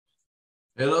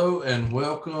Hello and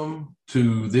welcome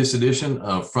to this edition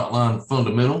of Frontline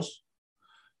Fundamentals.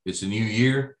 It's a new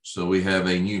year, so we have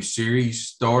a new series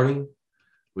starting.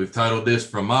 We've titled this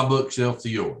From My Bookshelf to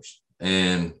Yours.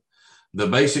 And the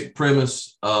basic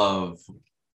premise of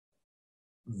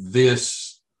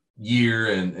this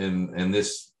year and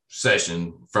this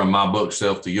session, From My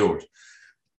Bookshelf to Yours,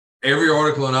 every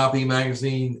article in IP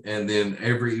Magazine and then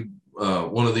every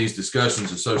one of these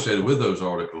discussions associated with those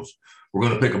articles, we're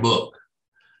going to pick a book.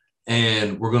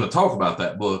 And we're going to talk about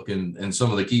that book and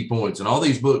some of the key points. And all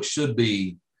these books should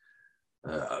be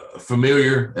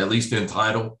familiar, at least in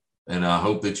title. And I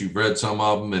hope that you've read some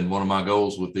of them. And one of my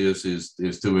goals with this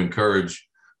is to encourage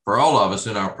for all of us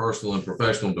in our personal and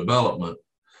professional development,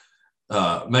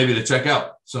 maybe to check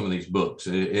out some of these books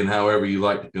in however you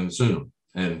like to consume them.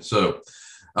 And so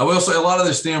I will say a lot of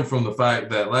this stemmed from the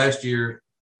fact that last year,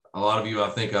 a lot of you, I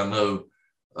think I know,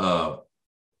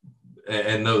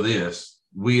 and know this,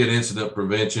 we at Incident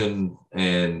Prevention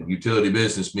and Utility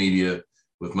Business Media,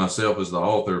 with myself as the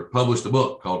author, published a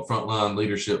book called Frontline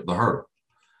Leadership, The Hurdle.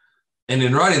 And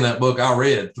in writing that book, I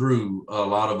read through a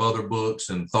lot of other books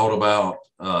and thought about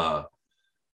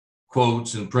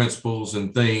quotes and principles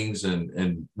and things.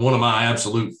 And one of my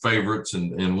absolute favorites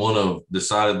and one of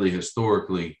decidedly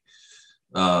historically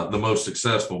the most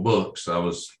successful books. I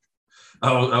was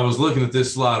looking at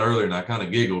this slide earlier and I kind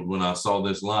of giggled when I saw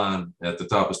this line at the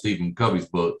top of Stephen Covey's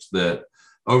books that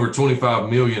over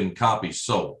 25 million copies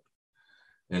sold.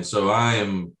 And so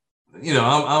I'm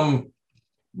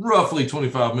roughly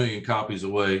 25 million copies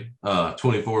away,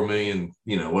 24 million,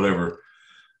 whatever,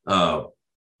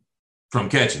 from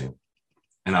catching him.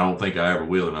 And I don't think I ever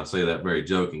will. And I say that very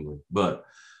jokingly, but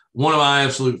one of my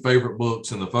absolute favorite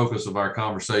books and the focus of our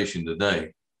conversation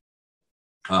today.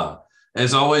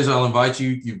 As always, I'll invite you.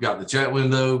 You've got the chat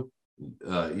window.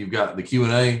 You've got the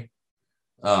Q&A,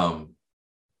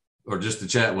 or just the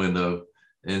chat window.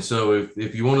 And so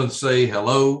if you want to say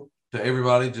hello to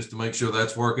everybody, just to make sure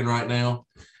that's working right now,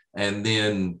 and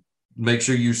then make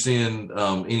sure you send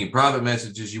any private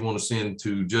messages you want to send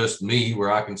to just me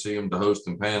where I can see them, to host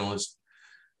and panelists,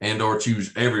 and or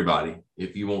choose everybody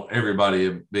if you want everybody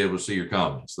to be able to see your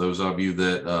comments. Those of you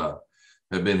that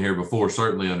have been here before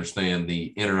certainly understand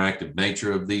the interactive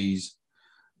nature of these.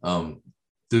 Due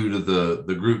to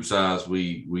the group size,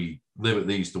 we limit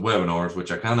these to webinars, which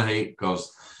I kind of hate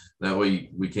because that way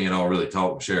we can't all really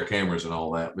talk, share cameras and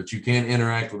all that, but you can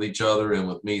interact with each other and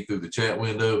with me through the chat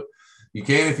window. You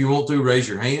can, if you want to, raise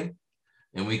your hand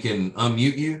and we can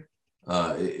unmute you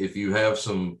if you have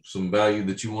some value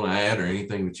that you want to add or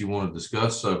anything that you want to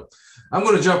discuss. So I'm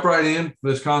going to jump right in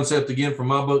this concept again, From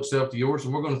My Bookshelf to Yours,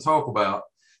 and we're going to talk about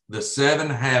the 7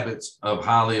 habits of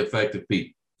highly effective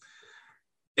people.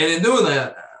 And in doing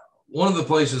that, one of the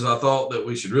places I thought that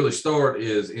we should really start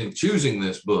is in choosing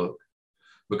this book,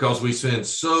 because we spend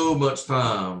so much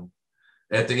time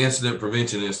at the Incident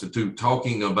Prevention Institute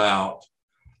talking about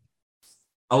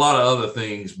a lot of other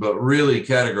things, but really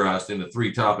categorized into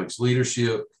 3 topics: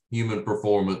 leadership, human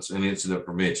performance, and incident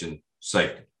prevention,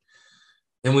 safety.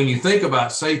 And when you think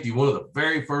about safety, one of the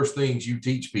very first things you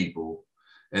teach people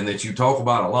and that you talk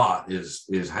about a lot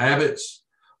is habits.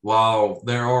 While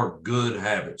there are good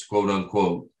habits, quote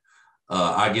unquote,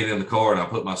 I get in the car and I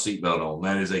put my seatbelt on.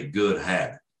 That is a good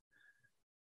habit.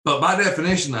 But by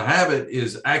definition, the habit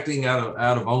is acting out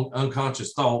of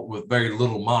unconscious thought with very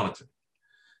little monitoring.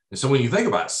 And so when you think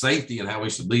about safety and how we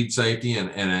should lead safety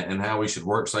and how we should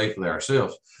work safely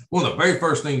ourselves, one of the very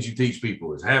first things you teach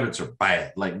people is habits are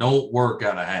bad. Like, don't work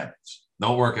out of habits.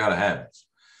 Don't work out of habits.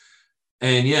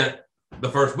 And yet the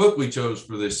first book we chose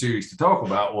for this series to talk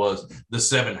about was The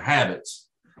 7 Habits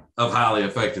of Highly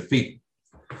Effective People.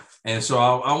 And so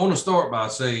I want to start by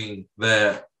saying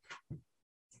that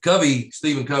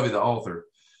Stephen Covey, the author,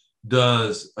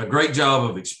 does a great job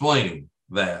of explaining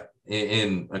that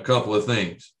in a couple of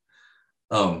things.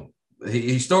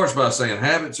 He starts by saying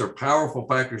habits are powerful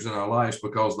factors in our lives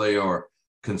because they are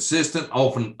consistent,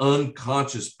 often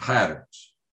unconscious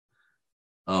patterns.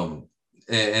 And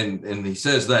he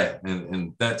says that,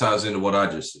 and that ties into what I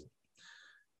just said.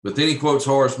 But then he quotes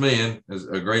Horace Mann, as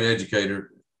a great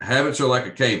educator: habits are like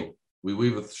a cable. We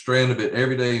weave a strand of it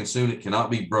every day, and soon it cannot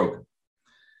be broken.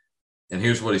 And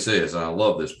here's what he says. I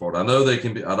love this part. I know they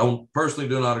can be, I don't personally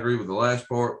do not agree with the last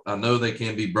part. I know they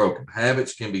can be broken.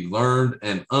 Habits can be learned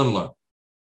and unlearned.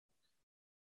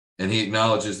 And he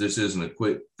acknowledges this isn't a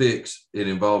quick fix. It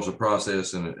involves a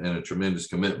process and a tremendous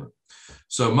commitment.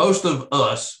 So most of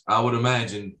us, I would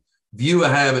imagine, view a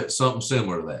habit something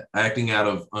similar to that, acting out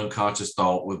of unconscious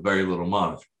thought with very little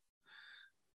monitoring.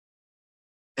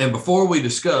 And before we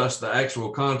discuss the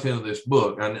actual content of this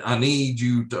book, I need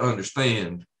you to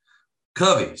understand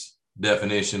Covey's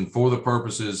definition for the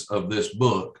purposes of this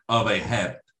book of a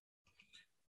habit.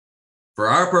 For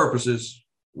our purposes,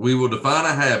 we will define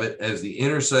a habit as the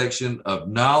intersection of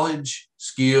knowledge,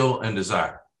 skill, and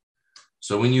desire.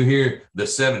 So when you hear the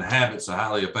 7 habits of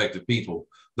highly effective people,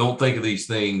 don't think of these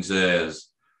things as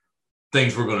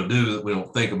things we're going to do that we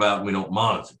don't think about and we don't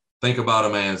monitor. Think about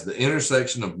them as the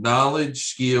intersection of knowledge,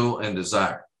 skill, and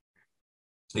desire.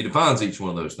 He defines each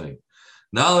one of those things.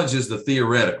 Knowledge is the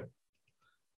theoretical,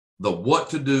 the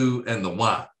what to do and the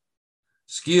why.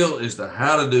 Skill is the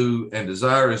how to do, and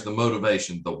desire is the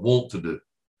motivation, the want to do.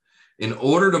 In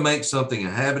order to make something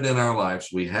a habit in our lives,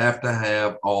 we have to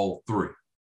have all three.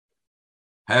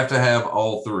 Have to have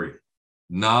all three: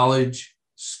 knowledge,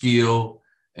 skill,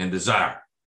 and desire.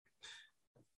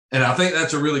 And I think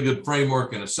that's a really good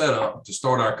framework and a setup to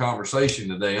start our conversation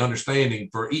today, understanding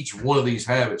for each one of these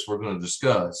habits we're going to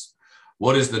discuss,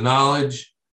 what is the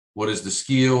knowledge, what is the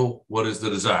skill, what is the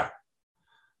desire.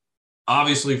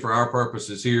 Obviously, for our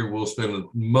purposes here, we'll spend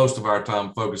most of our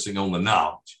time focusing on the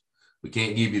knowledge. We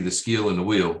can't give you the skill and the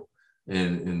will.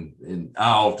 And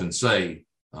I often say,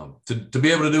 to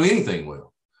be able to do anything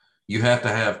well, you have to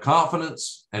have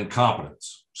confidence and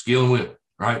competence, skill and will,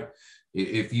 right?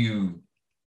 If you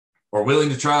are willing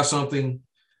to try something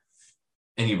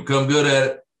and you become good at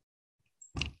it,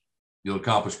 you'll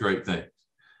accomplish great things.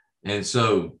 And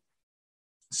so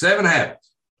 7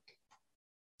 habits.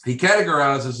 He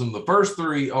categorizes them. The first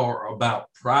 3 are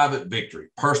about private victory,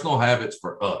 personal habits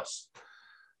for us.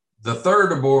 The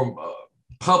third are more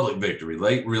public victory,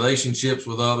 relationships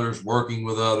with others, working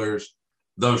with others,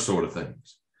 those sort of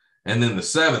things. And then the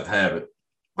 7th habit,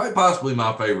 quite possibly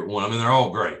my favorite one. I mean, they're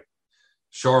all great.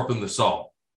 Sharpen the saw.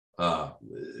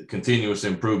 Continuous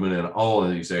improvement in all of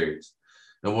these areas.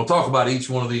 And we'll talk about each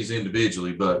one of these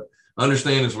individually, but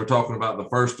understand as we're talking about the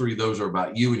first 3, those are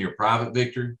about you and your private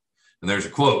victory. And there's a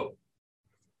quote: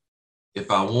 if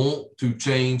I want to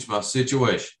change my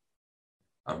situation,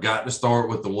 I've got to start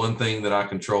with the one thing that I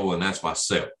control, and that's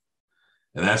myself.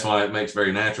 And that's why it makes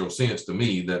very natural sense to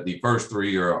me that the first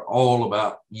 3 are all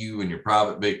about you and your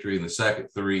private victory, and the second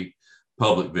 3,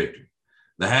 public victory.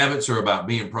 The habits are about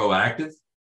being proactive.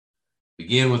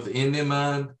 Begin with the end in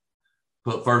mind.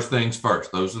 Put first things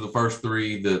first. Those are the first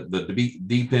 3, the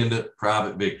dependent,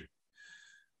 private victory.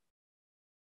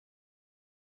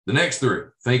 The next 3,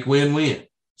 think win-win.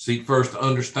 Seek first to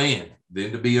understand,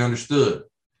 then to be understood.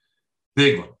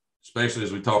 Big one, especially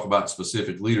as we talk about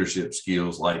specific leadership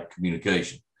skills like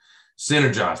communication.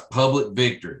 Synergize, public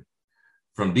victory.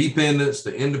 From dependence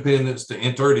to independence to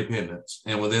interdependence.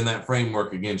 And within that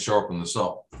framework, again, sharpen the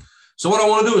saw. So what I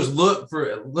want to do is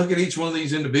look at each one of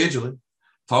these individually,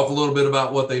 talk a little bit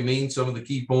about what they mean, some of the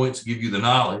key points, give you the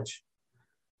knowledge,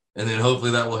 and then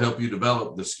hopefully that will help you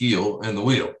develop the skill and the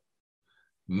will.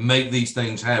 Make these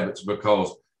things habits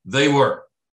because they work.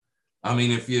 I mean,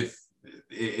 if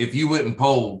you went and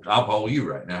polled, I'll poll you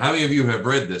right now. How many of you have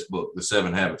read this book, The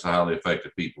 7 Habits of Highly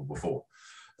Effective People, before?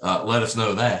 Let us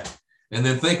know that. And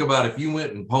then think about if you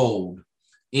went and polled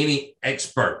any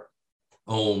expert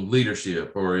on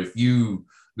leadership, or if you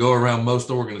go around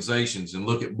most organizations and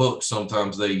look at books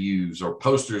sometimes they use, or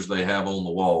posters they have on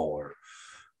the wall, or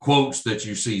quotes that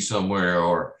you see somewhere,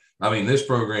 or I mean, this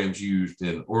program's used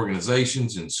in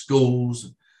organizations, in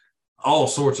schools, all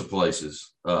sorts of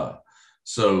places.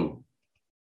 So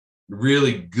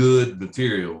really good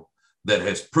material that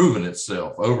has proven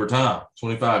itself over time,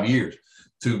 25 years,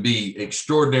 to be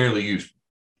extraordinarily useful.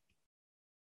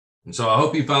 And so I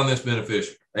hope you found this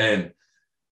beneficial. And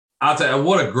I'll tell you,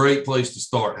 what a great place to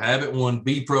start. Habit 1,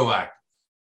 be proactive.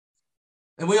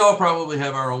 And we all probably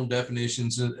have our own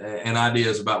definitions and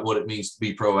ideas about what it means to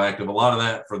be proactive. A lot of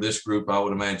that for this group, I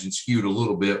would imagine, skewed a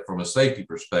little bit from a safety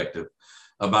perspective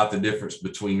about the difference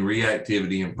between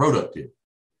reactivity and productivity.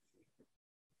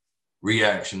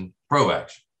 Reaction,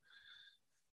 proaction.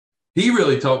 He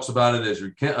really talks about it as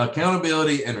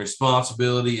accountability and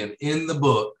responsibility. And in the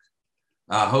book,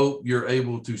 I hope you're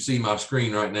able to see my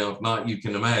screen right now. If not, you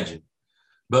can imagine.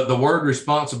 But the word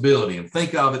responsibility, and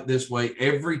think of it this way,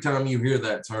 every time you hear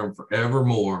that term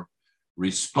forevermore,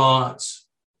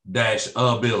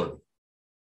 response-ability.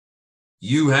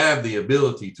 You have the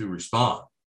ability to respond.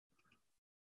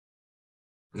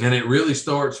 And it really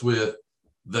starts with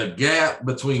the gap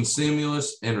between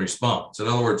stimulus and response. In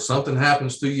other words, something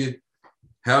happens to you,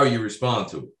 how you respond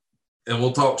to it. And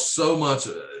we'll talk so much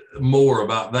more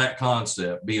about that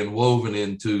concept being woven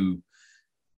into.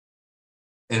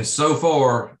 And so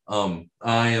far,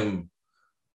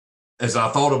 as I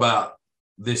thought about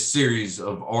this series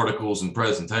of articles and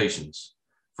presentations,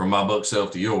 from my book,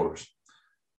 Self to Yours.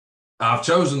 I've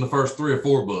chosen the first 3 or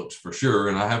 4 books for sure,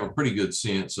 and I have a pretty good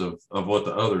sense of what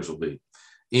the others will be.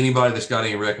 Anybody that's got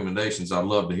any recommendations, I'd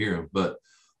love to hear them. But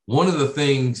one of the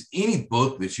things, any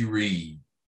book that you read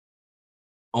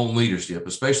on leadership,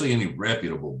 especially any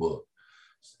reputable book,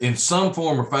 in some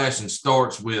form or fashion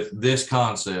starts with this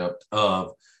concept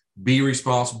of be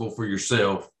responsible for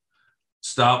yourself,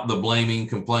 stop the blaming,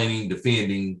 complaining,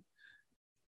 defending,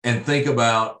 and think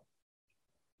about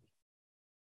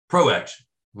proaction,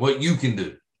 what you can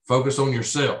do. Focus on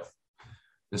yourself.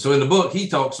 And so in the book, he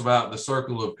talks about the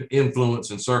circle of influence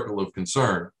and circle of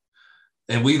concern.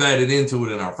 And we've added into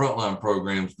it in our frontline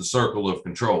programs, the circle of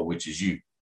control, which is you.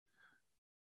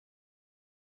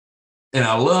 And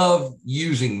I love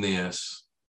using this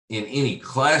in any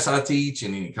class I teach,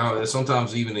 in any college,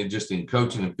 sometimes even in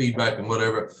coaching and feedback and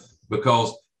whatever,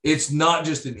 because it's not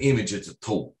just an image, it's a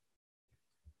tool.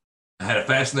 I had a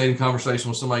fascinating conversation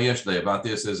with somebody yesterday about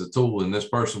this as a tool, and this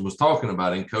person was talking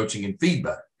about in coaching and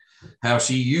feedback, how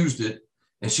she used it,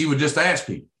 and she would just ask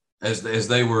people as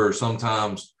they were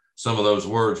sometimes some of those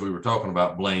words we were talking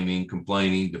about, blaming,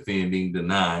 complaining, defending,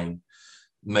 denying,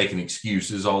 making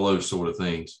excuses, all those sort of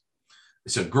things.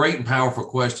 It's a great and powerful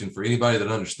question for anybody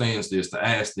that understands this to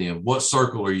ask them, what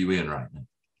circle are you in right now?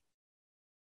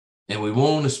 And we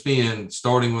want to spend,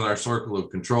 starting with our circle of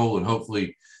control and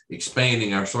hopefully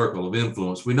expanding our circle of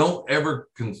influence. We don't ever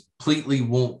completely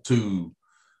want to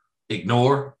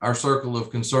ignore our circle of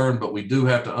concern, but we do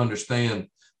have to understand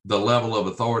the level of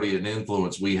authority and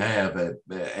influence we have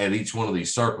at each one of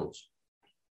these circles,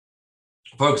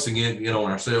 focusing in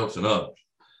on ourselves and others.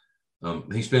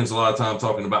 He spends a lot of time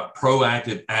talking about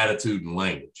proactive attitude and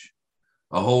language,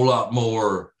 a whole lot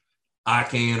more I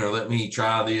can, or let me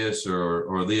try this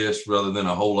or this, rather than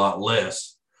a whole lot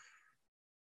less.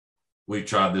 We've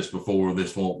tried this before,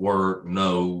 this won't work,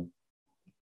 no,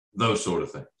 those sort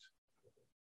of things.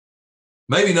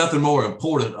 Maybe nothing more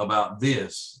important about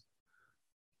this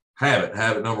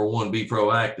habit number 1, be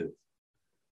proactive,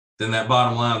 than that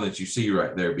bottom line that you see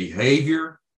right there.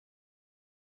 Behavior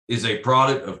is a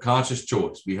product of conscious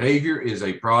choice. Behavior is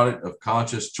a product of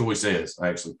conscious choices,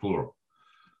 actually plural.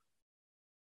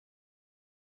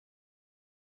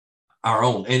 Our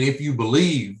own. And if you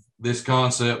believe this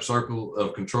concept, circle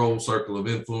of control, circle of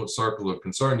influence, circle of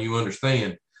concern, you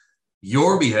understand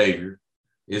your behavior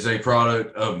is a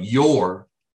product of your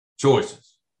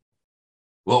choices.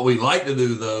 What we like to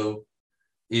do, though,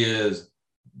 is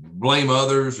blame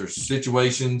others or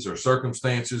situations or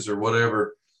circumstances or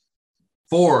whatever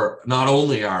for not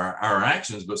only our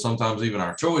actions, but sometimes even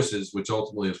our choices, which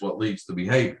ultimately is what leads to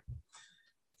behavior.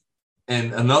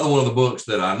 And another one of the books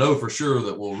that I know for sure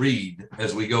that we'll read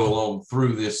as we go along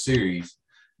through this series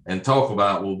and talk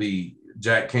about will be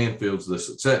Jack Canfield's The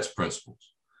Success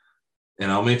Principles. And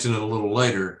I'll mention it a little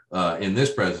later in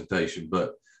this presentation,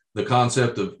 but the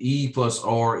concept of E plus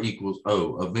R equals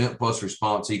O, event plus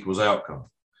response equals outcome,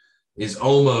 is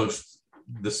almost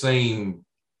the same,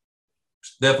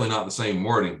 definitely not the same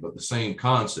wording, but the same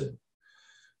concept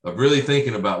of really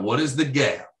thinking about what is the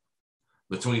gap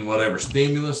between whatever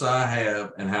stimulus I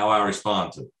have and how I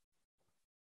respond to it.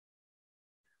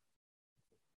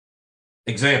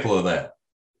 Example of that,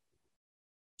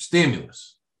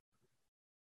 stimulus.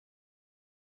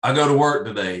 I go to work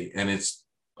today and it's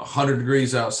 100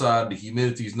 degrees outside, the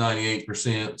humidity is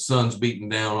 98%, sun's beating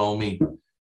down on me.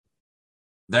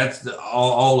 That's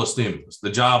all the stimulus, the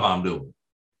job I'm doing.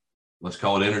 Let's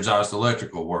call it energized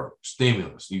electrical work,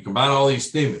 stimulus. You combine all these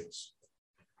stimulus.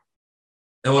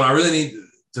 And what I really need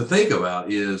to think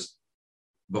about is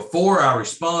before I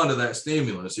respond to that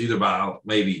stimulus, either by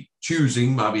maybe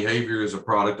choosing, my behavior as a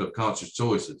product of conscious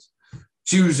choices,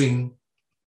 choosing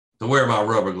to wear my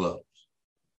rubber gloves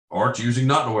or choosing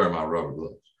not to wear my rubber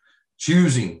gloves,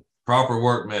 choosing proper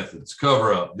work methods,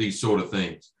 cover up, these sort of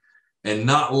things, and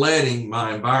not letting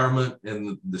my environment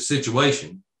and the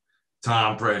situation,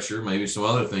 time pressure, maybe some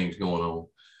other things going on,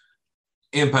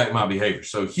 impact my behavior.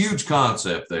 So huge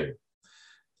concept there.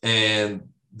 And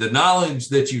the knowledge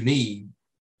that you need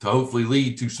to hopefully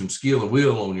lead to some skill and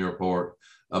will on your part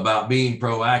about being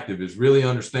proactive is really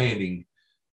understanding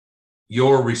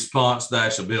your response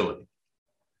ability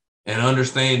and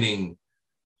understanding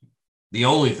the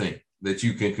only thing that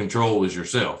you can control is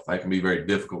yourself. That can be very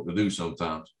difficult to do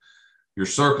sometimes. Your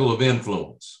circle of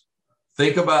influence.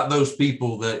 Think about those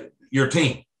people that your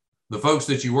team, the folks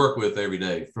that you work with every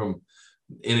day. From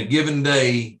in a given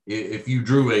day, if you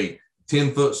drew a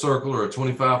 10-foot circle or a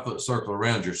 25-foot circle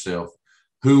around yourself,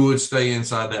 who would stay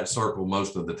inside that circle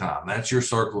most of the time? That's your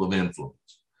circle of influence,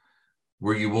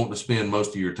 where you want to spend most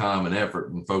of your time and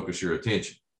effort and focus your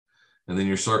attention. and then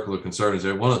your circle of concern is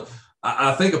there.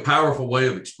 I think a powerful way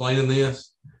of explaining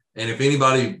this, and if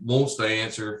anybody wants to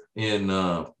answer in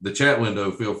the chat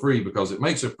window, feel free, because it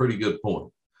makes a pretty good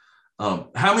point.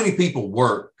 How many people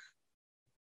work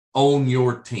on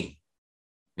your team?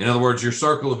 In other words, your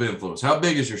circle of influence. How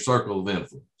big is your circle of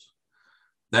influence?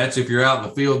 That's if you're out in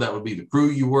the field, that would be the crew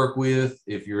you work with.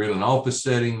 If you're in an office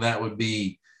setting, that would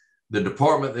be the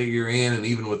department that you're in. And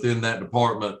even within that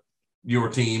department, your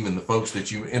team and the folks that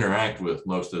you interact with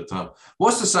most of the time.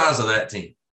 What's the size of that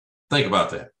team? Think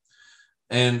about that.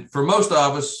 And for most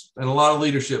of us, and a lot of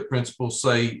leadership principles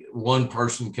say one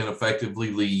person can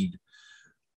effectively lead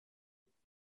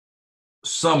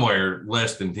somewhere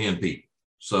less than 10 people.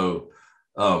 So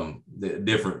the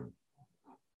different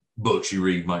books you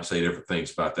read might say different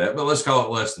things about that, but let's call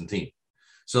it less than 10.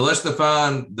 So let's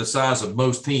define the size of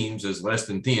most teams as less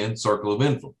than 10, circle of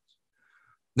influence.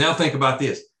 Now think about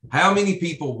this. How many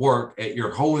people work at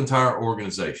your whole entire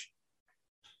organization?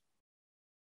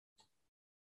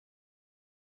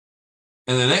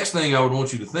 And the next thing I would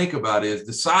want you to think about is,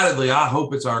 decidedly, I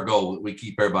hope it's our goal that we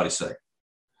keep everybody safe.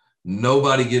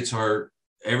 Nobody gets hurt.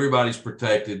 Everybody's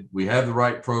protected. We have the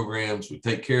right programs. We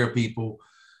take care of people.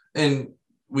 And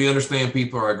we understand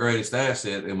people are our greatest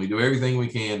asset, and we do everything we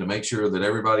can to make sure that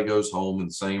everybody goes home in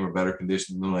the same or better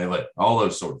condition than they left. All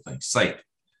those sort of things. Safety.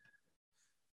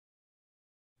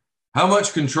 How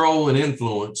much control and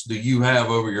influence do you have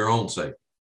over your own safety?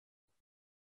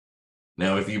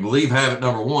 Now, if you believe habit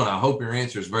number one, I hope your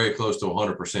answer is very close to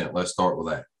 100%. Let's start with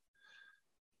that.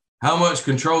 How much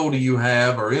control do you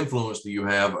have or influence do you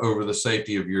have over the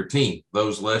safety of your team,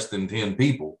 those less than 10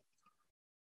 people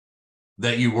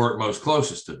that you work most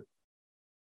closest to?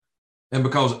 And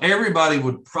because everybody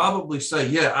would probably say,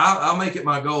 yeah, I'll make it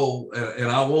my goal, and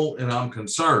I won't, and I'm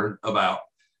concerned about,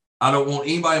 I don't want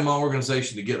anybody in my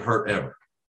organization to get hurt ever.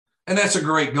 And that's a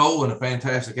great goal and a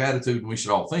fantastic attitude, and we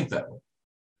should all think that way.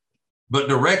 But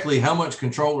directly, how much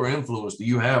control or influence do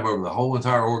you have over the whole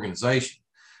entire organization?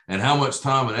 And how much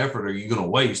time and effort are you going to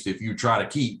waste if you try to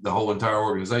keep the whole entire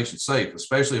organization safe,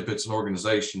 especially if it's an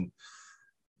organization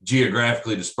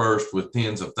geographically dispersed with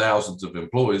tens of thousands of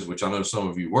employees, which I know some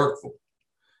of you work for?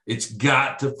 It's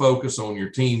got to focus on your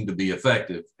team to be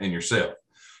effective and yourself.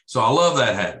 So I love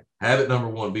that habit. Habit number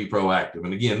one, be proactive.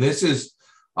 And again, this is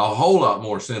a whole lot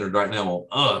more centered right now on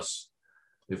us.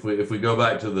 If we go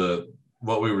back to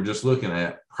what we were just looking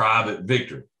at, private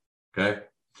victory. Okay.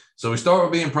 So we start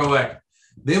with being proactive.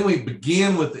 Then we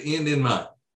begin with the end in mind.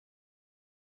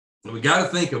 And we got to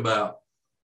think about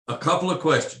a couple of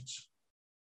questions.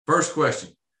 First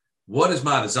question, what is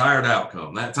my desired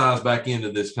outcome? That ties back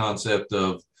into this concept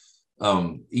of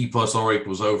E plus R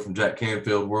equals O from Jack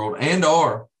Canfield world, and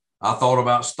or I thought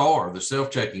about STAR, the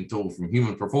self-checking tool from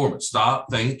Human Performance.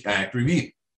 Stop, think, act, review.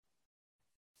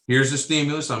 Here's the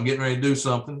stimulus. I'm getting ready to do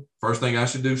something. First thing I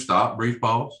should do, stop, brief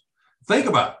pause. Think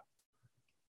about it.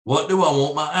 What do I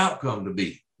want my outcome to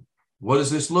be? What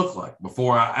does this look like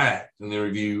before I act and then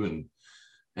review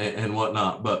and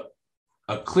whatnot? But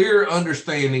a clear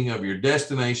understanding of your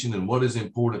destination and what is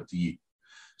important to you.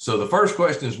 So the first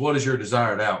question is, what is your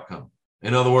desired outcome?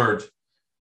 In other words,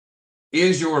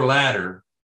 is your ladder,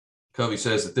 Covey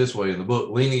says it this way in the book,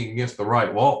 leaning against the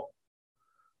right wall?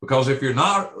 Because if your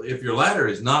ladder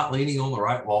is not leaning on the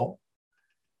right wall,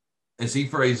 as he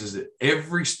phrases it,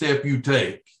 every step you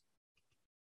take,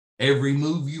 every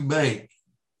move you make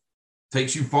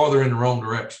takes you farther in the wrong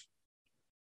direction.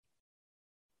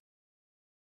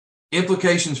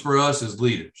 Implications for us as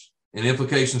leaders and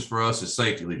implications for us as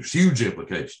safety leaders, huge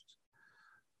implications.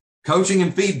 Coaching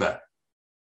and feedback.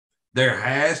 There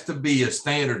has to be a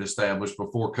standard established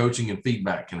before coaching and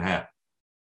feedback can happen.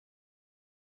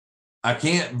 I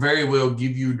can't very well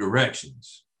give you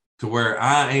directions to where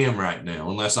I am right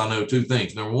now unless I know two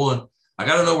things. Number one, I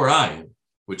got to know where I am,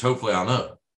 which hopefully I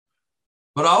know.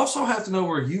 But I also have to know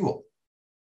where you are.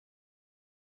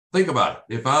 Think about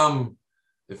it. If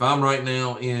I'm right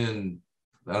now in,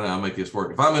 I don't know how to make this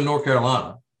work. If I'm in North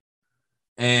Carolina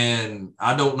and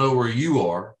I don't know where you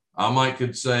are, I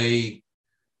could say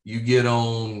you get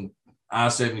on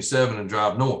I-77 and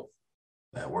drive north.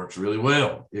 That works really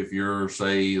well. If you're,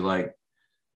 say, if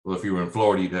you were in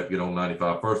Florida, you'd have to get on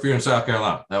 95 first. If you're in South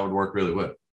Carolina, that would work really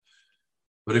well.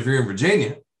 But if you're in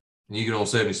Virginia and you get on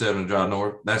 77 and drive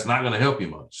north, that's not going to help you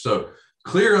much. So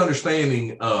clear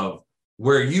understanding of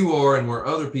where you are and where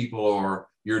other people are,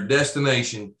 your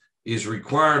destination, is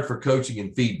required for coaching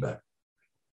and feedback.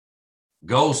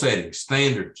 Goal setting,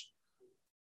 standards.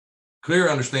 Clear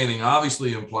understanding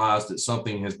obviously implies that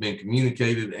something has been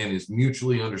communicated and is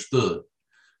mutually understood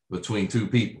between two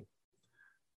people.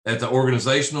 At the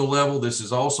organizational level, this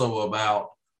is also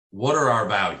about what are our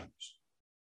values?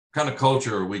 What kind of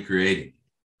culture are we creating?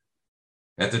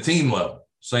 At the team level,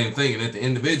 same thing. And at the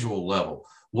individual level,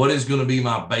 what is going to be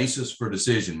my basis for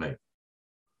decision making?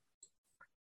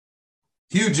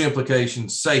 Huge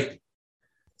implications, safety.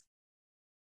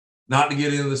 Not to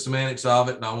get into the semantics of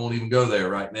it, and I won't even go there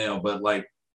right now, but like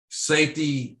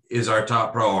safety is our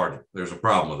top priority. There's a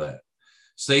problem with that.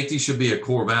 Safety should be a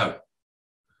core value.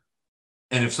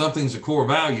 And if something's a core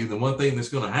value, then one thing that's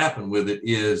going to happen with it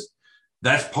is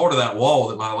that's part of that wall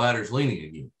that my ladder is leaning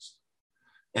against.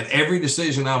 And every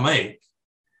decision I make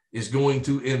is going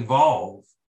to involve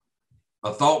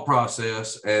a thought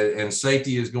process, and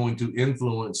safety is going to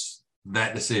influence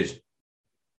that decision.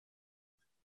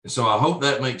 And so I hope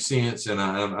that makes sense. And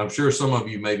I'm sure some of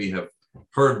you maybe have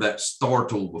heard that STAR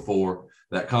tool before,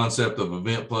 that concept of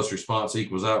event plus response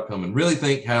equals outcome, and really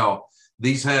think how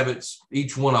these habits,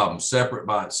 each one of them separate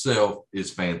by itself,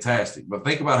 is fantastic. But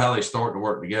think about how they start to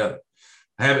work together.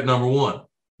 Habit number one,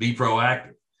 be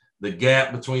proactive. The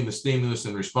gap between the stimulus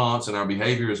and response and our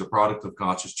behavior is a product of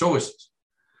conscious choices.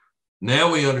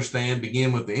 Now we understand,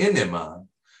 begin with the end in mind,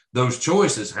 those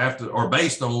choices are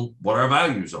based on what our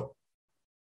values are.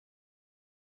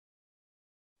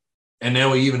 And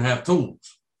now we even have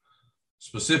tools,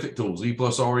 specific tools, E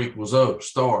plus R equals O,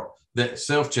 STAR, that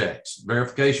self-checks,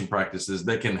 verification practices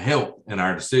that can help in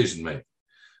our decision making.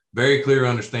 Very clear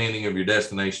understanding of your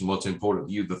destination, what's important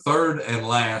to you. The third and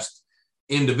last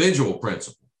individual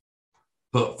principle,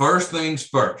 put first things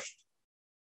first.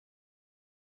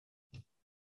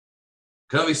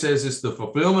 Covey says it's the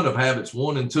fulfillment of habits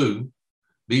 1 and 2,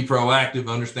 be proactive,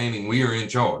 understanding we are in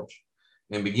charge,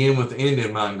 and begin with the end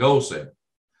in mind goal setting.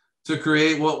 To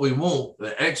create what we want,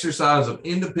 the exercise of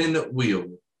independent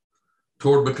will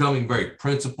toward becoming very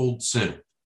principled centered.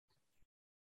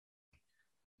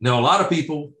 Now, a lot of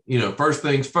people, first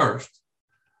things first,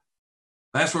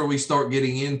 that's where we start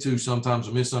getting into sometimes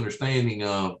a misunderstanding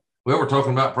of, well, we're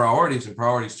talking about priorities and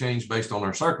priorities change based on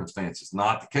our circumstances.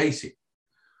 Not the case here.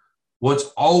 What's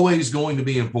always going to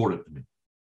be important to me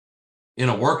in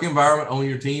a work environment, on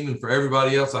your team, and for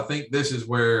everybody else, I think this is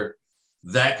where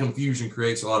that confusion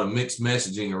creates a lot of mixed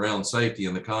messaging around safety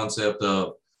and the concept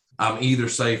of I'm either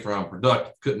safe or I'm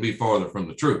productive. Couldn't be farther from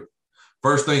the truth.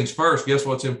 First things first, guess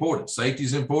what's important? Safety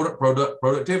is important.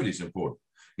 Productivity is important.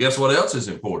 Guess what else is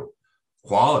important?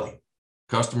 Quality,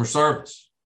 customer service,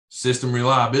 system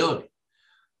reliability.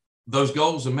 Those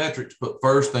goals and metrics put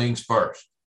first things first.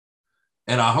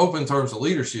 And I hope in terms of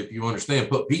leadership, you understand,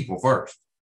 put people first.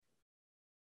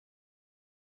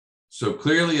 So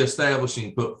clearly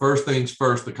establishing, put first things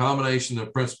first, the combination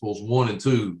of principles 1 and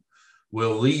 2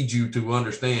 will lead you to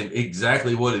understand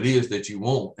exactly what it is that you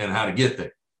want and how to get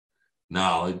there.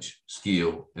 Knowledge,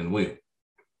 skill, and will.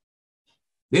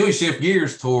 Then we shift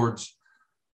gears towards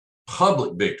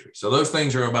public victory. So those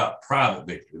things are about private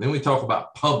victory. Then we talk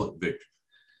about public victory.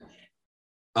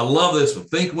 I love this one.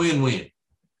 Think win-win.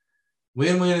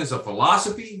 Win-win is a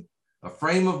philosophy, a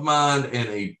frame of mind, and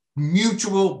a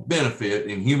mutual benefit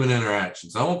in human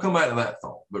interactions. I won't come back to that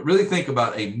thought, but really think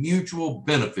about a mutual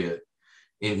benefit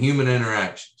in human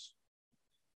interactions.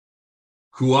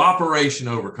 Cooperation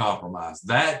over compromise.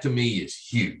 That to me is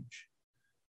huge.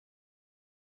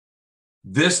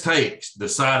 This takes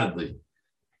decidedly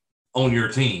on your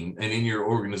team and in your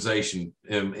organization,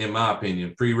 in my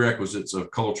opinion, prerequisites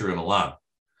of culture and alignment.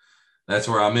 That's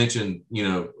where I mentioned,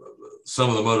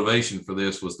 some of the motivation for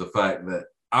this was the fact that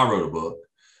I wrote a book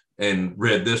and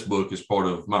read this book as part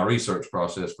of my research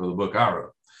process for the book I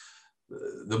wrote.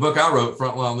 The book I wrote,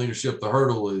 Frontline Leadership, The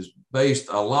Hurdle, is based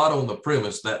a lot on the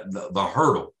premise that the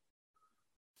hurdle,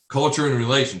 culture and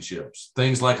relationships,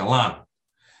 things like alignment.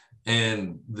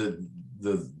 And the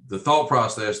thought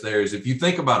process there is, if you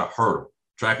think about a hurdle,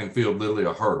 track and field, literally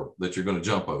a hurdle that you're going to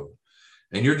jump over,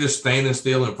 and you're just standing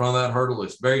still in front of that hurdle,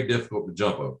 it's very difficult to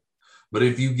jump over. But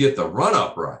if you get the run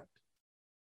up right,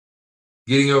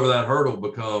 getting over that hurdle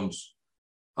becomes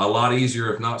a lot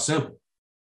easier, if not simple.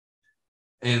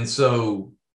 And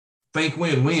so think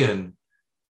win-win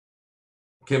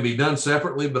can be done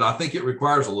separately, but I think it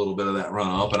requires a little bit of that run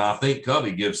up. And I think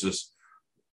Covey gives us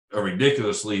a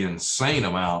ridiculously insane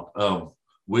amount of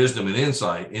wisdom and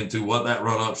insight into what that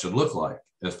run up should look like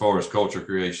as far as culture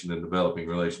creation and developing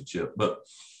relationship. But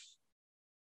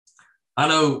I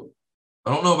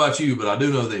don't know about you, but I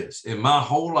do know this. In my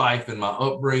whole life, in my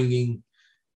upbringing,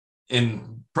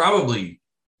 and probably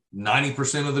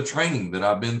 90% of the training that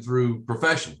I've been through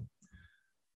professionally,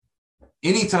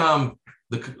 anytime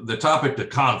the topic to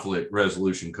conflict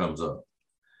resolution comes up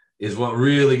is what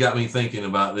really got me thinking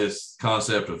about this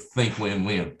concept of think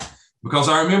win-win. Because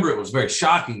I remember it was very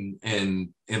shocking and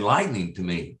enlightening to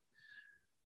me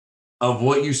of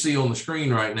what you see on the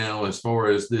screen right now as far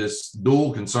as this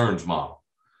dual concerns model.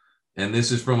 And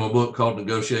this is from a book called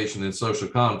Negotiation and Social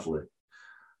Conflict,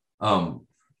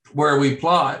 where we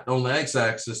plot on the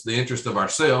x-axis the interest of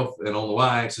ourselves and on the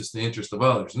y-axis the interest of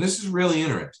others. And this is really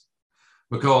interesting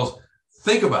because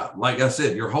think about it. Like I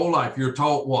said, your whole life you're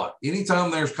taught what?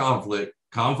 Anytime there's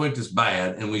conflict is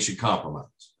bad and we should compromise.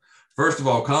 First of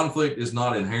all, conflict is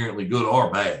not inherently good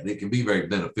or bad. It can be very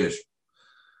beneficial.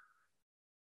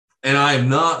 And I am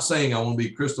not saying, I want to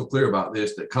be crystal clear about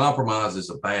this, that compromise is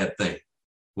a bad thing.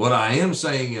 What I am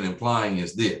saying and implying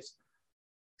is this: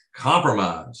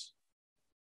 compromise,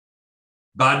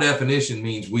 by definition,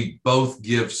 means we both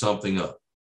give something up.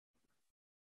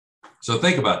 So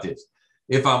think about this.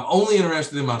 If I'm only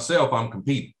interested in myself, I'm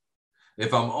competing.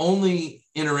 If I'm only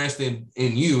interested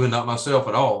in you and not myself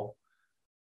at all,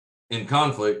 in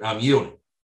conflict, I'm yielding.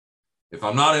 If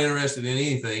I'm not interested in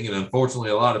anything, and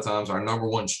unfortunately, a lot of times our number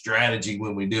one strategy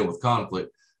when we deal with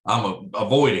conflict, I'm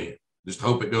avoiding it. Just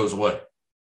hope it goes away.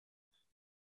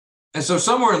 And so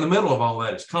somewhere in the middle of all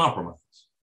that is compromise.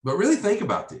 But really think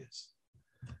about this.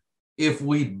 If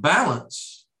we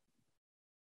balance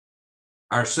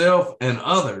ourselves and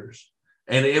others,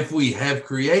 and if we have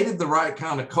created the right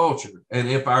kind of culture, and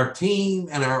if our team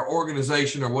and our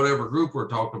organization or whatever group we're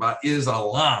talking about is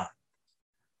aligned,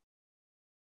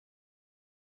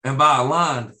 and by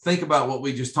aligned, think about what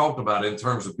we just talked about in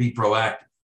terms of be proactive.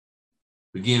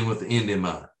 Begin with the end in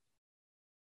mind.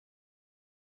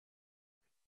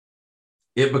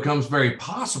 It becomes very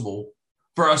possible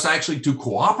for us actually to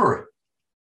cooperate.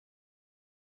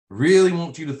 Really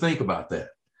want you to think about that.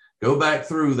 Go back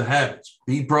through the habits.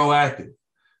 Be proactive.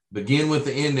 Begin with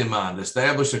the end in mind.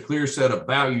 Establish a clear set of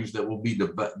values that will be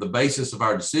the basis of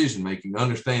our decision making,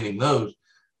 understanding those.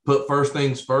 Put first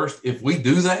things first. If we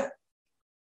do that,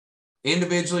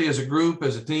 individually, as a group,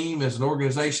 as a team, as an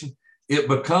organization, it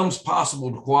becomes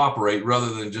possible to cooperate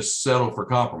rather than just settle for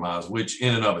compromise, which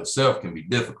in and of itself can be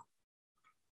difficult.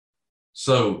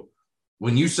 So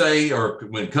when you say, or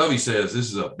when Covey says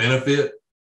this is a benefit,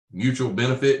 mutual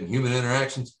benefit in human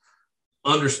interactions,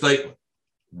 understatement,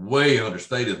 way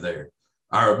understated there,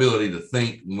 our ability to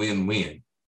think win-win.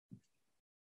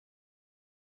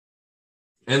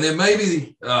 And then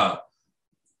maybe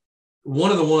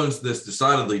one of the ones that's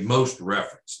decidedly most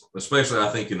referenced, especially I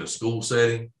think in a school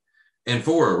setting, and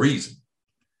for a reason: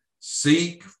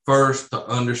 seek first to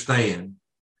understand,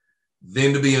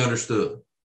 then to be understood.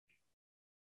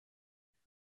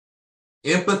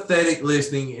 Empathetic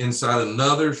listening inside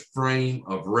another's frame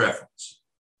of reference.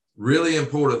 Really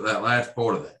important, that last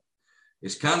part of that.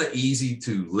 It's kind of easy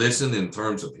to listen in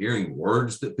terms of hearing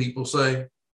words that people say.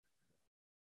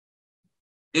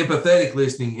 Empathetic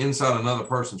listening inside another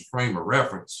person's frame of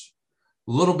reference,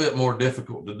 a little bit more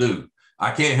difficult to do.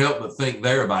 I can't help but think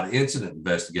there about incident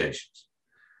investigations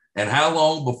and how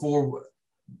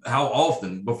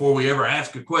often before we ever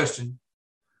ask a question,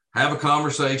 have a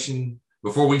conversation,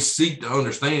 before we seek to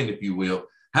understand, if you will,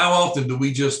 how often do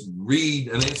we just read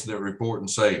an incident report and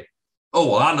say, oh,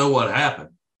 well, I know what happened,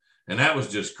 and that was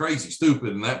just crazy stupid,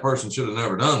 and that person should have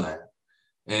never done that.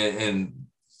 And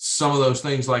some of those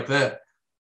things like that.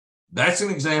 That's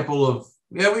an example of,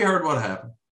 yeah, we heard what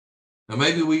happened. And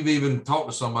maybe we've even talked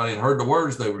to somebody and heard the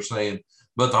words they were saying,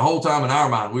 but the whole time in our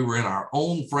mind, we were in our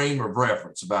own frame of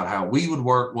reference about how we would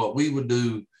work, what we would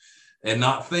do, and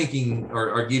not thinking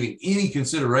or giving any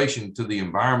consideration to the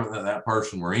environment that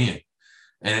person were in.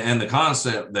 And the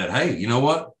concept that, hey, you know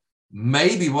what?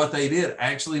 Maybe what they did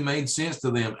actually made sense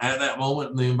to them at that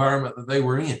moment in the environment that they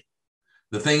were in.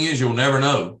 The thing is, you'll never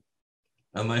know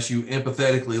unless you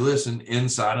empathetically listen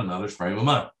inside another's frame of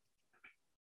mind.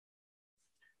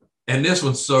 And this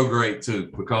one's so great too,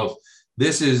 because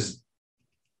this is,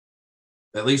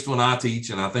 at least when I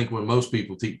teach, and I think when most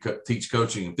people teach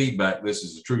coaching and feedback, this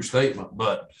is a true statement.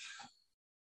 But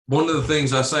one of the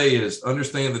things I say is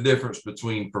understand the difference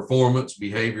between performance,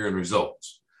 behavior, and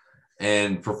results.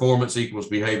 And performance equals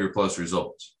behavior plus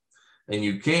results. And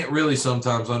you can't really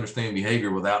sometimes understand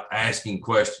behavior without asking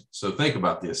questions. So think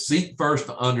about this. Seek first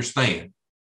to understand.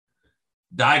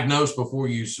 Diagnose before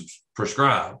you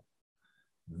prescribe.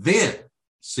 Then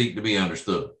seek to be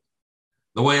understood.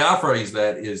 The way I phrase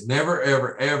that is never,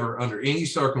 ever, ever, under any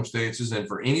circumstances and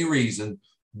for any reason,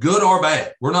 good or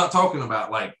bad. We're not talking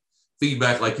about like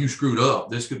feedback like you screwed up.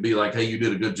 This could be like, hey, you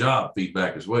did a good job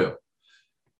feedback as well.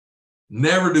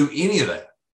 Never do any of that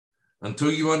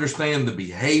until you understand the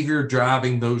behavior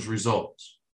driving those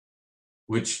results,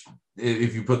 which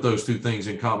if you put those two things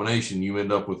in combination, you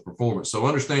end up with performance. So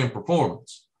understand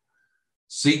performance.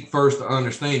 Seek first to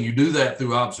understand. You do that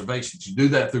through observations. You do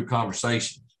that through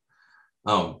conversations.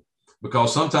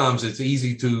 because sometimes it's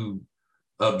easy to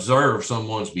observe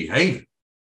someone's behavior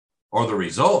or the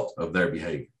result of their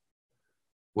behavior.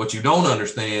 What you don't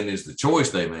understand is the choice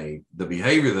they made, the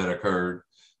behavior that occurred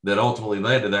that ultimately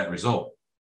led to that result.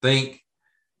 Think,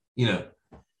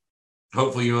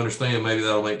 hopefully you understand, maybe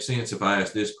that'll make sense if I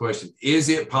ask this question. Is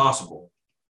it possible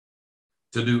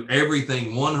to do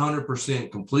everything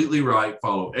 100% completely right,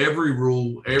 follow every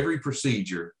rule, every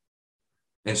procedure,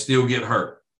 and still get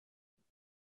hurt?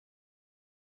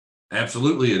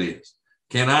 Absolutely it is.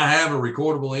 Can I have a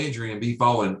recordable injury and be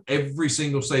following every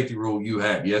single safety rule you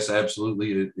have? Yes,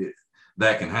 absolutely.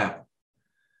 That can happen.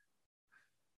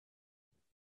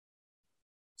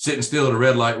 Sitting still at a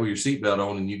red light with your seatbelt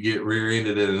on and you get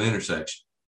rear-ended at an intersection.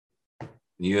 And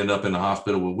you end up in the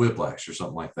hospital with whiplash or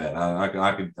something like that.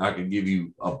 I could give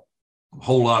you a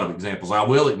whole lot of examples. I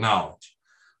will acknowledge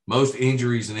most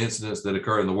injuries and incidents that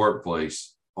occur in the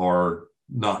workplace are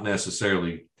not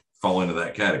necessarily fall into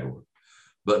that category.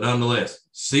 But nonetheless,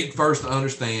 seek first to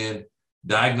understand,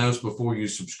 diagnose before you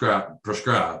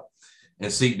prescribe,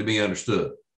 and seek to be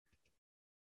understood.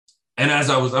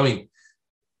 And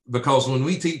because when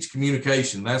we teach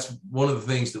communication, that's one of the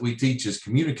things that we teach is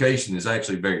communication is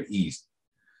actually very easy.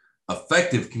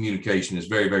 Effective communication is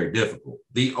very, very difficult.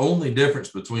 The only difference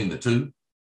between the two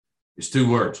is two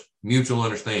words: mutual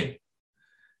understanding.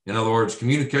 In other words,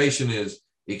 communication is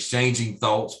exchanging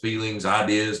thoughts, feelings,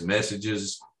 ideas,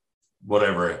 messages,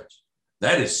 whatever else.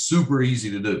 That is super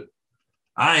easy to do.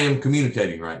 I am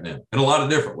communicating right now in a lot of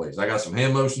different ways. I got some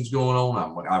hand motions going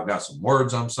on. I've got some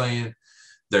words I'm saying.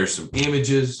 There's some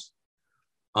images.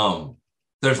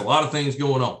 There's a lot of things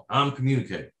going on. I'm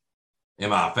communicating.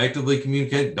 Am I effectively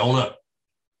communicating? Don't know.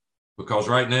 Because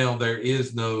right now there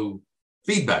is no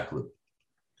feedback loop.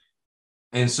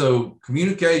 And so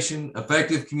communication,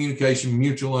 effective communication,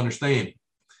 mutual understanding.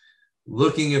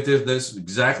 Looking at this, that's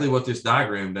exactly what this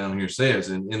diagram down here says.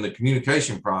 And in the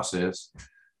communication process,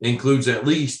 includes at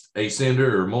least a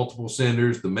sender or multiple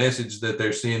senders, the message that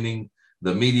they're sending,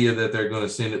 the media that they're going to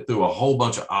send it through, a whole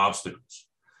bunch of obstacles.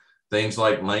 Things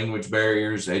like language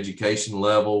barriers, education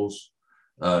levels,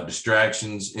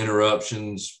 distractions,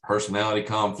 interruptions, personality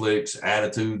conflicts,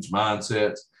 attitudes,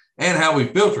 mindsets, and how we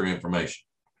filter information,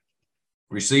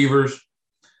 receivers,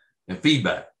 and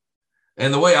feedback.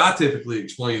 And the way I typically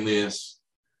explain this,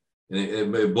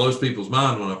 and it blows people's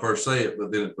mind when I first say it,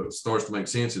 but then it starts to make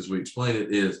sense as we explain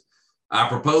it, is I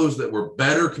propose that we're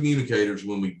better communicators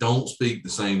when we don't speak the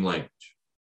same language.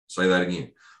 Say that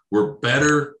again. We're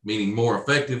better, meaning more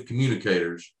effective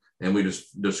communicators, and we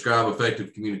just describe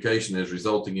effective communication as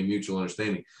resulting in mutual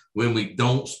understanding when we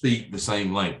don't speak the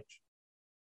same language.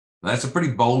 That's a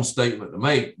pretty bold statement to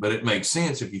make, but it makes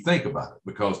sense if you think about it,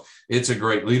 because it's a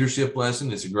great leadership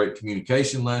lesson. It's a great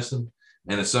communication lesson.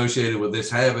 And associated with this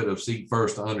habit of seek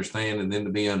first to understand and then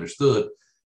to be understood,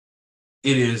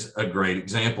 it is a great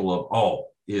example of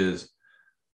all. Is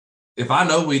if I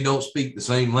know we don't speak the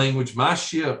same language,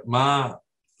 my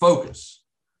focus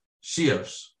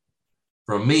shifts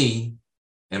from me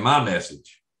and my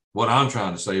message, what I'm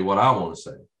trying to say, what I want to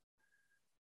say,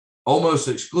 almost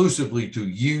exclusively to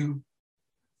you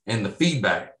and the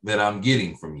feedback that I'm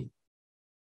getting from you.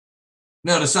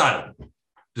 Now, decidedly,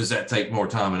 does that take more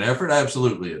time and effort?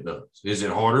 Absolutely it does. Is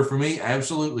it harder for me?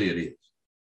 Absolutely it is.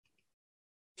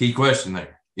 Key question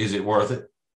there. Is it worth it?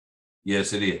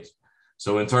 Yes, it is.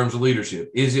 So in terms of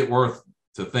leadership, is it worth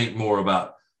to think more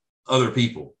about other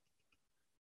people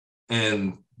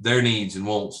and their needs and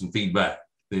wants and feedback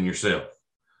than yourself?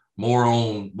 More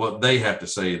on what they have to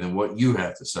say than what you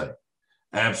have to say.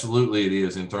 Absolutely it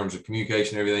is, in terms of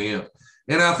communication, everything else.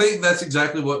 And I think that's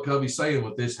exactly what Covey's saying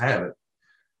with this habit.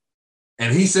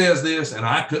 And he says this, and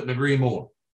I couldn't agree more.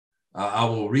 I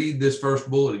will read this first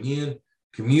bullet again.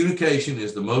 Communication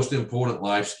is the most important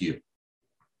life skill.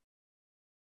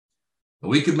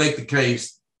 We could make the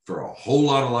case for a whole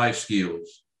lot of life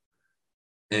skills,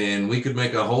 and we could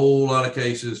make a whole lot of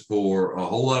cases for a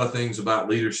whole lot of things about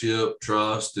leadership,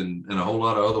 trust, and a whole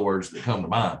lot of other words that come to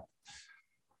mind.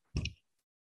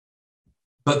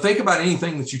 But think about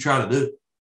anything that you try to do,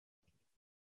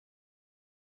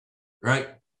 right?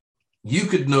 You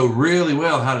could know really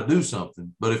well how to do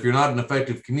something, but if you're not an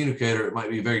effective communicator, it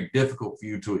might be very difficult for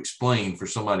you to explain for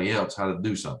somebody else how to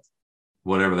do something,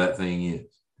 whatever that thing is.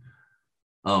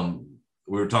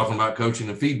 We were talking about coaching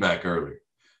and feedback earlier.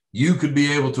 You could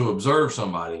be able to observe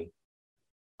somebody,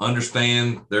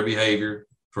 understand their behavior,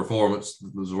 performance,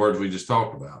 those words we just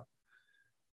talked about,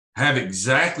 have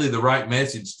exactly the right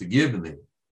message to give to them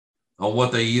on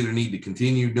what they either need to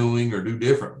continue doing or do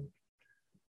differently.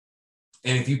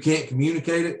 And if you can't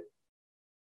communicate it,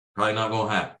 probably not going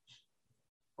to happen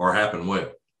or happen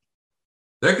well.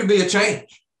 There could be a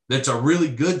change that's a really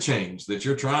good change that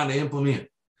you're trying to implement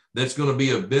that's going to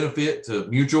be a benefit to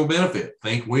mutual benefit.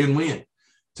 Think win-win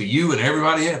to you and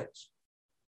everybody else.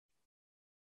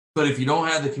 But if you don't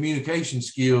have the communication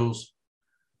skills,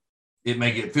 it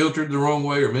may get filtered the wrong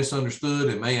way or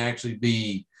misunderstood. It may actually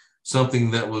be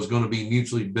something that was going to be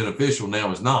mutually beneficial,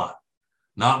 now is not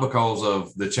because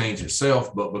of the change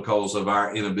itself, but because of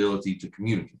our inability to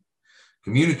communicate.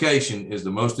 Communication is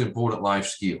the most important life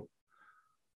skill.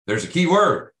 There's a key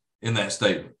word in that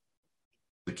statement.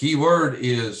 The key word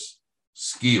is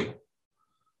skill.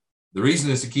 The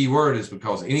reason it's a key word is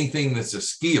because anything that's a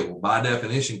skill, by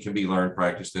definition, can be learned,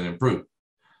 practiced, and improved.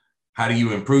 How do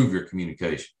you improve your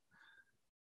communication?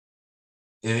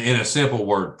 In a simple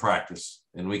word, practice.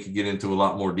 And we could get into a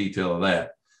lot more detail of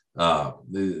that.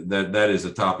 That is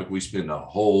a topic we spend a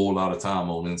whole lot of time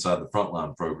on inside the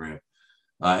Frontline program.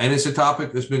 And it's a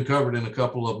topic that's been covered in a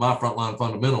couple of my Frontline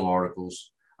Fundamental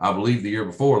articles, I believe the year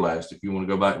before last, if you want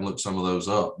to go back and look some of those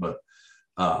up. But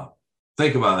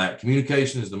think about that.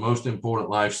 Communication is the most important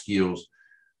life skills.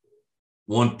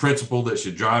 One principle that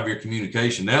should drive your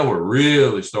communication. Now we're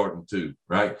really starting to,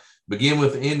 right? Begin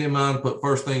with the end in mind, put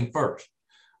first thing first.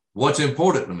 What's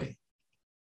important to me?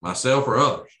 Myself or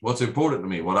others? What's important to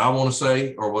me? What I want to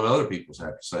say or what other people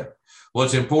have to say?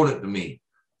 What's important to me?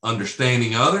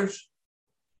 Understanding others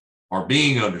or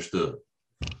being understood?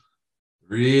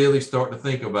 Really start to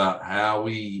think about how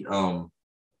we,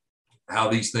 how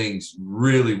these things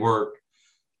really work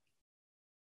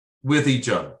with each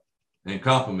other and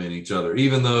complement each other,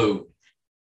 even though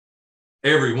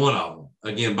every one of them,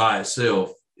 again, by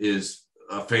itself is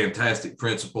a fantastic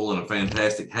principle and a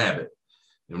fantastic habit.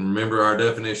 And remember our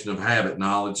definition of habit: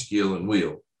 knowledge, skill, and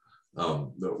will,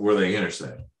 where they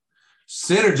intersect.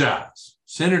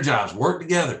 Synergize, work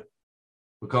together,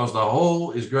 because the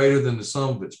whole is greater than the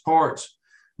sum of its parts.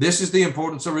 This is the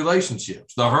importance of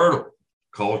relationships. The hurdle: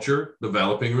 culture,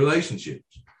 developing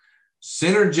relationships.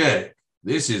 Synergetic.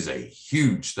 This is a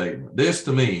huge statement. This,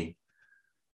 to me,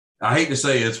 I hate to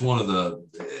say it's one of the,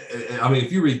 I mean,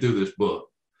 if you read through this book,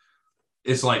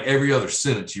 it's like every other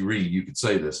sentence you read, you could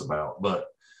say this about, but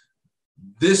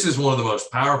this is one of the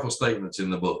most powerful statements in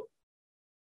the book.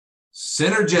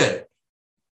 Synergetic.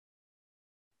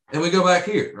 And we go back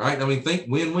here, right? I mean, think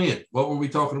win-win. What were we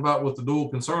talking about with the dual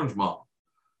concerns model?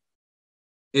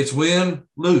 It's win,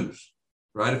 lose,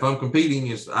 right? If I'm competing,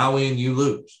 it's I win, you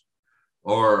lose,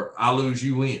 or I lose,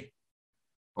 you win,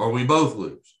 or we both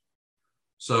lose.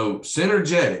 So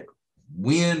synergetic,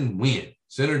 win-win.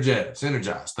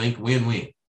 Synergize, think win-win.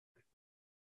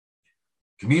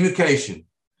 Communication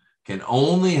can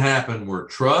only happen where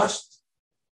trust.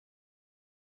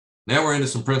 Now we're into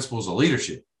some principles of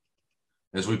leadership,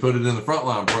 as we put it in the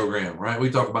Frontline program, right? We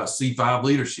talk about C5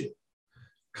 leadership: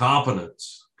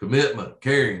 competence, commitment,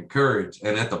 caring, courage,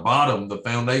 and at the bottom, the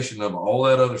foundation of all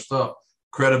that other stuff,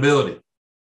 credibility,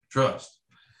 trust.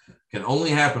 Can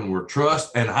only happen where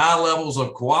trust and high levels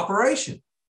of cooperation.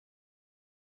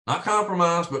 Not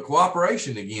compromise, but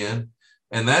cooperation again.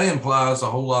 And that implies a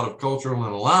whole lot of cultural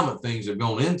and alignment things have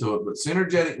gone into it. But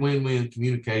synergetic win-win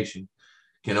communication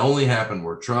can only happen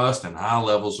where trust and high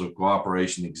levels of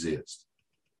cooperation exist.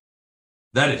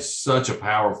 That is such a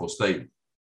powerful statement.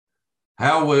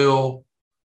 How well,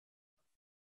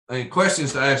 and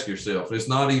questions to ask yourself. It's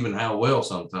not even how well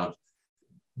sometimes.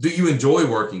 Do you enjoy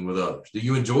working with others? Do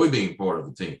you enjoy being part of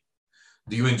a team?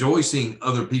 Do you enjoy seeing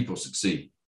other people succeed?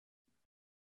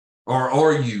 Or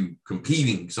are you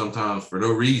competing sometimes for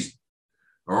no reason?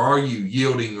 Or are you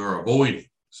yielding or avoiding?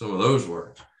 Some of those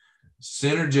words.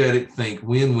 Synergetic, think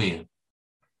win-win.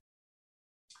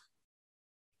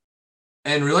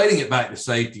 And relating it back to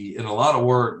safety, in a lot of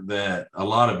work that a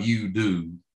lot of you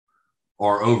do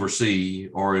or oversee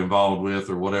or involved with,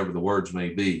 or whatever the words may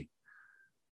be,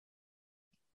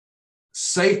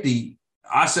 safety,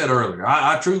 I said earlier,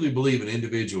 I truly believe an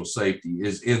individual's safety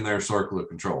is in their circle of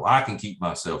control. I can keep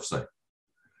myself safe.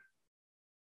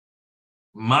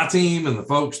 My team and the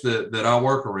folks that I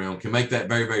work around can make that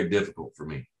very, very difficult for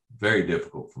me. Very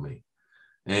difficult for me.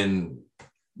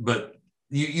 But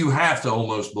you have to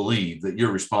almost believe that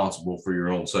you're responsible for your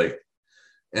own safety.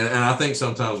 And I think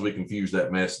sometimes we confuse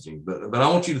that messaging. But I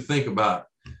want you to think about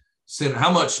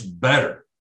how much better,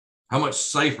 how much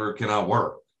safer can I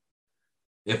work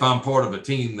if I'm part of a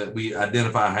team that we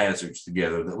identify hazards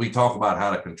together, that we talk about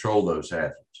how to control those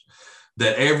hazards,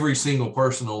 that every single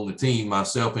person on the team,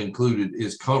 myself included,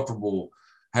 is comfortable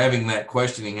having that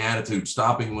questioning attitude,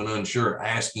 stopping when unsure,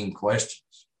 asking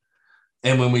questions.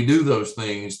 And when we do those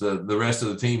things, the rest of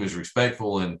the team is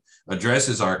respectful and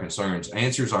addresses our concerns,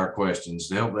 answers our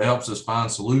questions, helps us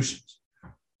find solutions.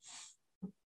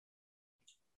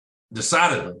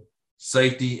 decidedly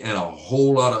safety and a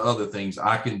whole lot of other things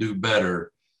I can do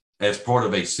better as part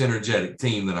of a synergetic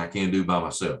team than I can do by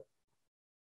myself.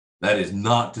 That is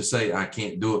not to say I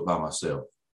can't do it by myself,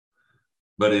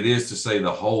 but it is to say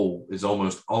the whole is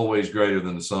almost always greater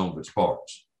than the sum of its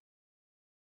parts.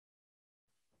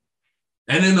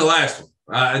 And then the last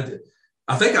one,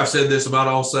 I think I've said this about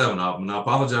all 7 of them, and I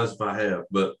apologize if I have,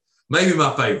 but maybe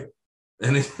my favorite.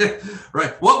 And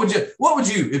right, what would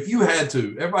you, if you had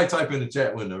to, everybody type in the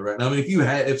chat window right now. I mean,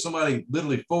 if somebody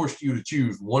literally forced you to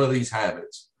choose one of these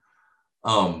habits,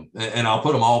 and I'll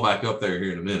put them all back up there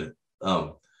here in a minute.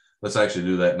 Let's actually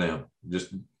do that now.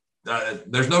 Just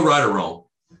there's no right or wrong,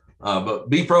 but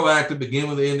be proactive, begin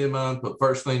with the end in mind, put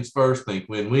first things first, think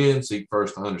win-win, seek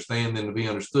first to understand, then to be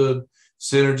understood,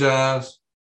 synergize,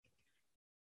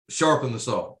 sharpen the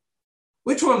saw.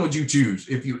 Which one would you choose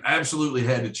if you absolutely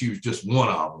had to choose just one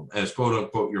of them as quote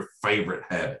unquote your favorite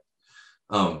habit?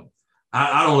 I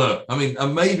don't know. I mean,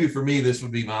 maybe for me, this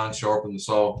would be mine, sharpen the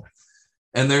saw.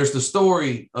 And there's the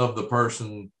story of the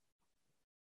person,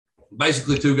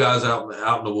 basically 2 guys out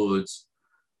in the woods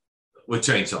with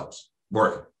chainsaws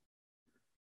working.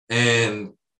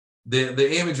 And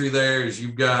the imagery there is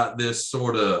you've got this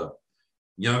sort of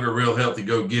younger, real healthy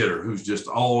go-getter who's just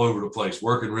all over the place,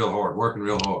 working real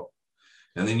hard.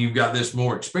 And then you've got this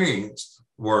more experienced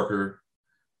worker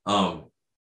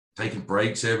taking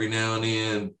breaks every now and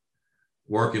then,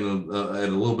 working at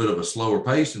a little bit of a slower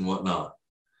pace and whatnot.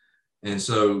 And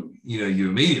so, you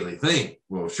immediately think,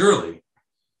 well, surely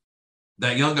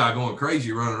that young guy going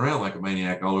crazy, running around like a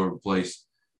maniac all over the place,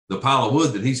 the pile of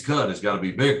wood that he's cut has got to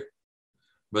be bigger.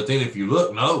 But then if you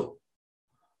look, no,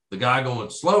 the guy going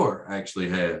slower actually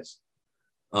has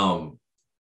more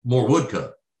wood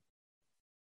cut.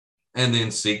 And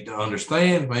then seek to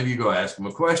understand. Maybe you go ask them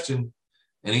a question,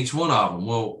 and each one of them,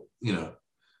 well,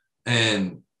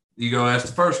 and you go ask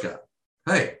the first guy,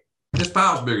 hey, this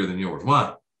pile's bigger than yours.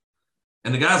 Why?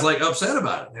 And the guy's like upset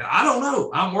about it. I don't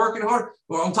know. I'm working hard.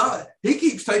 Well, I'm tired. He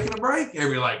keeps taking a break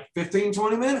every like 15,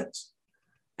 20 minutes.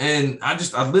 And I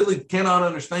literally cannot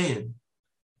understand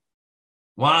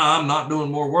why I'm not doing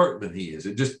more work than he is.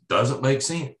 It just doesn't make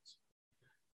sense.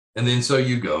 And then so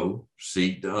you go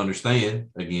seek to understand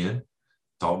again,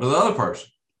 talk to the other person.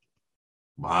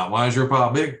 Why is your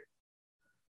pile bigger?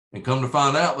 And come to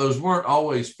find out, those weren't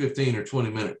always 15 or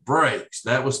 20-minute breaks.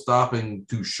 That was stopping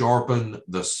to sharpen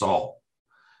the saw.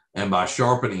 And by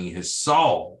sharpening his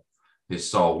saw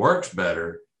works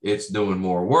better. It's doing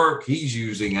more work. He's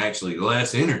using actually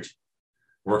less energy,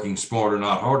 working smarter,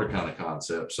 not harder kind of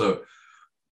concept. So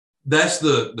that's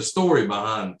the story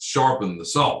behind sharpen the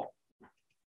saw.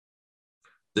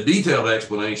 The detailed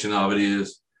explanation of it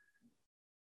is,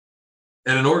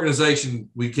 at an organization,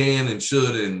 we can and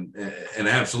should and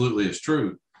absolutely is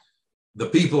true, the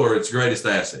people are its greatest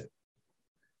asset.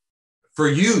 For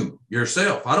you,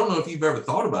 yourself, I don't know if you've ever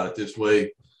thought about it this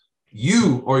way,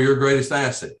 you are your greatest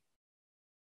asset.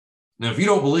 Now, if you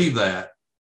don't believe that,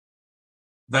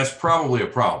 that's probably a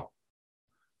problem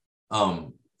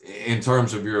in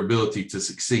terms of your ability to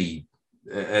succeed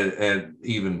at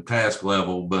even task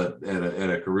level, but at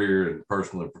a career and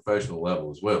personal and professional level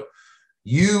as well.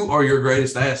 You are your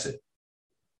greatest asset.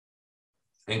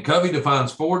 And Covey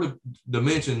defines 4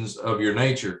 dimensions of your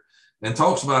nature and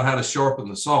talks about how to sharpen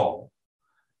the saw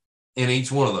in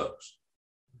each one of those: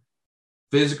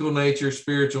 physical nature,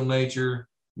 spiritual nature,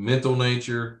 mental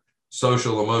nature,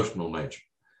 social, emotional nature.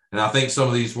 And I think some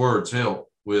of these words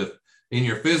help with, in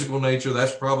your physical nature,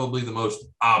 that's probably the most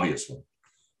obvious one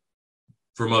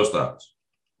for most of us.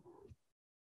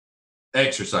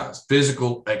 Exercise,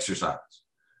 physical exercise,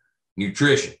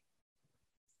 nutrition,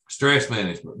 stress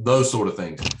management, those sort of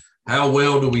things. How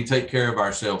well do we take care of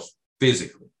ourselves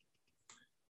physically?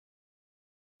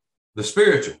 The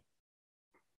spiritual,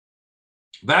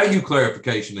 value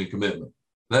clarification and commitment.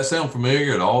 Does that sound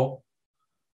familiar at all?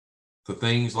 To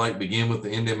things like begin with the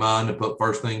end in mind and put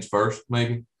first things first,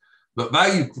 maybe. But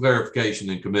value clarification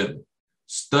and commitment,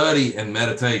 study and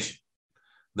meditation,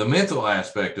 the mental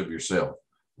aspect of yourself,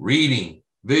 reading,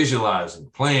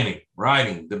 visualizing, planning,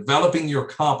 writing, developing your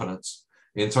competence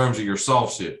in terms of your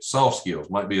soft skills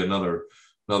might be another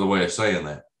way of saying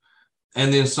that.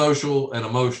 And then social and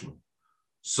emotional,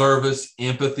 service,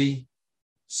 empathy,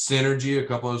 synergy, a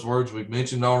couple of those words we've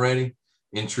mentioned already,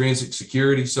 intrinsic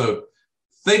security. So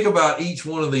think about each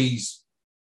one of these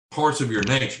parts of your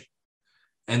nature,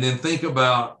 and then think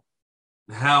about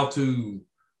how to,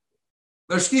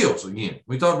 they're skills. Again,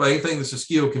 we talked about anything that's a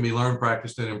skill can be learned,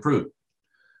 practiced, and improved.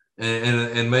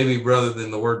 And maybe rather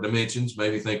than the word dimensions,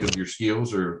 maybe think of your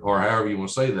skills or however you want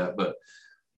to say that. But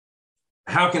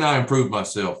how can I improve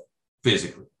myself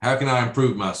physically? How can I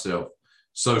improve myself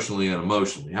socially and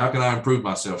emotionally? How can I improve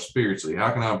myself spiritually?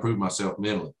 How can I improve myself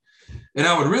mentally? And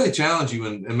I would really challenge you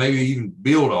and maybe even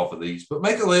build off of these, but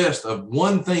make a list of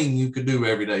one thing you could do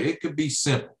every day. It could be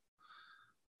simple.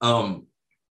 One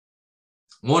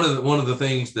of the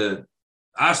things that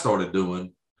I started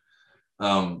doing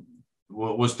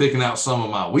was picking out some of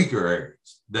my weaker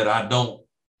areas that I don't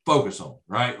focus on,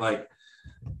 right? Like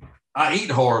I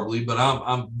eat horribly, but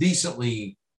I'm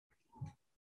decently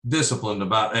disciplined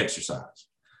about exercise.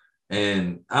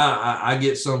 And I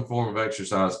get some form of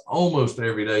exercise almost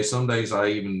every day. Some days I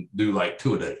even do like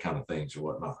 2 a day kind of things or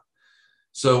whatnot.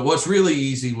 So what's really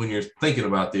easy when you're thinking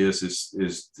about this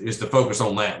is to focus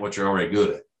on that, what you're already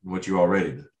good at, what you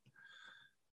already do.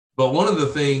 But one of the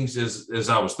things is, as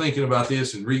I was thinking about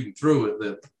this and reading through it,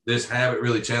 that this habit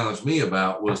really challenged me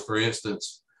about was, for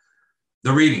instance,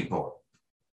 the reading part.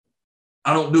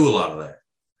 I don't do a lot of that.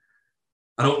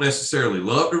 I don't necessarily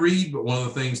love to read, but one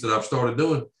of the things that I've started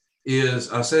doing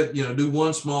is I said, do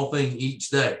one small thing each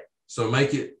day. So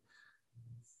make it,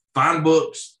 find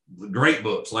books, great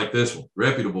books like this one,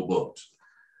 reputable books.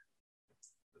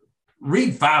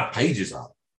 Read 5 pages of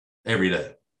it every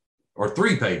day, or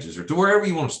 3 pages, or to wherever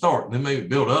you want to start, and then maybe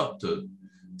build up to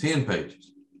 10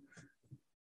 pages.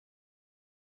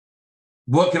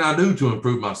 What can I do to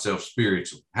improve myself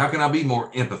spiritually? How can I be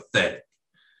more empathetic?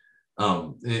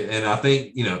 And I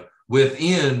think,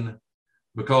 within,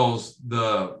 because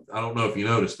I don't know if you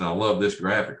noticed, and I love this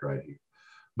graphic right here,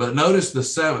 but notice the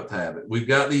 7th habit. We've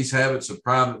got these habits of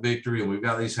private victory and we've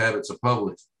got these habits of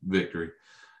public victory.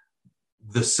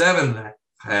 The 7th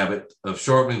habit of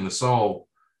sharpening the saw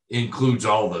includes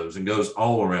all those and goes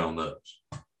all around those.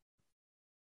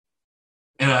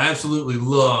 And I absolutely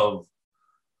love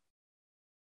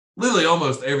literally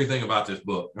almost everything about this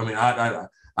book. I mean,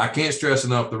 I can't stress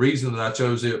enough, the reason that I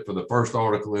chose it for the first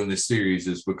article in this series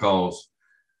is because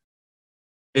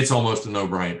it's almost a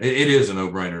no-brainer. It is a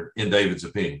no-brainer in David's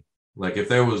opinion. Like if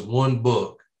there was one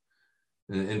book,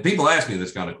 and people ask me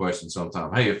this kind of question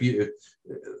sometimes, hey, if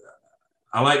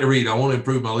I like to read, I want to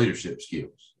improve my leadership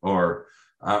skills, or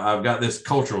I've got this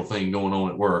cultural thing going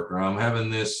on at work, or I'm having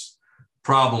this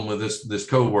problem with this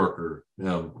coworker,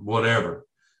 whatever,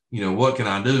 what can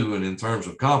I do? And in terms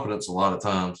of competence, a lot of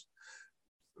times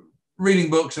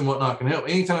reading books and whatnot can help.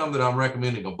 Anytime that I'm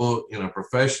recommending a book in a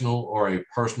professional or a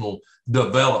personal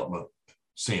development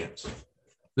sense,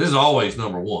 this is always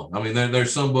number one. I mean,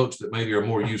 there's some books that maybe are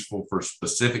more useful for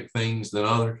specific things than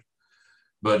others,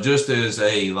 but just as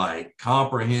a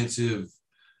comprehensive,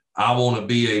 I want to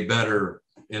be a better,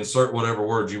 insert whatever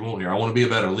words you want here. I want to be a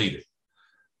better leader.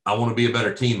 I want to be a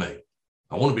better teammate.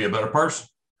 I want to be a better person.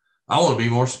 I want to be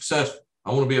more successful.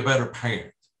 I want to be a better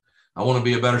parent. I want to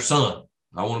be a better son.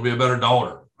 I want to be a better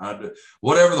daughter.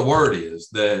 Whatever the word is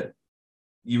that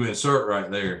you insert right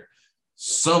there,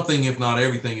 something, if not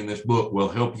everything in this book will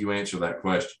help you answer that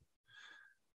question.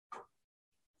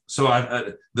 So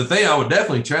the thing I would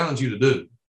definitely challenge you to do,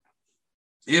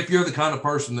 if you're the kind of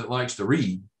person that likes to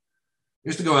read,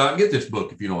 is to go out and get this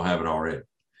book if you don't have it already.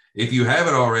 If you have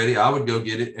it already, I would go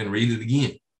get it and read it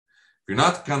again. If you're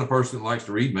not the kind of person that likes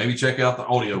to read, maybe check out the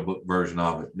audiobook version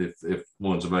of it if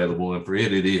one's available, and for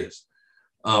it is.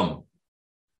 And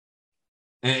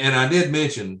I did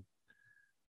mention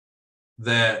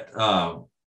that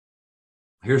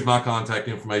here's my contact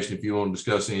information if you want to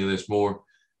discuss any of this more.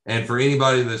 And for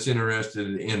anybody that's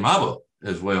interested in my book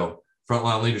as well,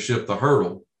 Frontline Leadership, The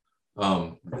Hurdle,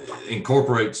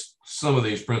 incorporates some of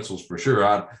these principles for sure.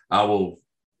 I will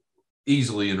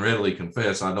easily and readily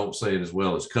confess I don't say it as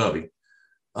well as Covey.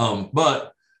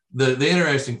 But the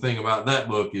interesting thing about that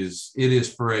book is it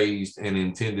is phrased and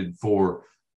intended for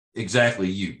exactly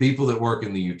you, people that work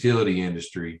in the utility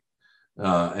industry,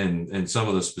 and some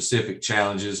of the specific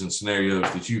challenges and scenarios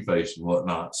that you face and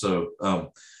whatnot. So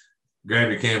grab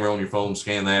your camera on your phone,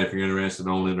 scan that if you're interested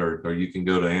on it, or you can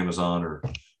go to Amazon or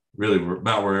really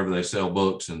about wherever they sell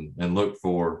books and look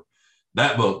for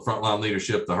that book, Frontline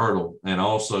Leadership, The Hurdle, and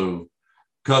also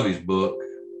Covey's book,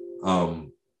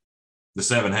 The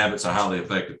 7 Habits of Highly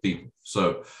Effective People.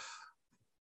 So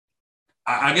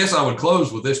I guess I would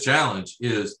close with this challenge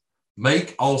is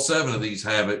make all 7 of these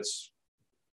habits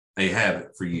a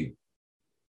habit for you.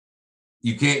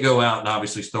 You can't go out and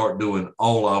obviously start doing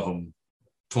all of them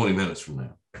 20 minutes from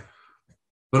now.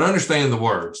 But understand the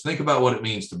words. Think about what it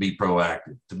means to be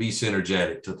proactive, to be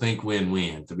synergetic, to think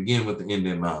win-win, to begin with the end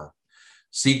in mind.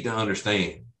 Seek to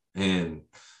understand and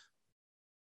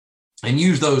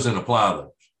use those and apply those.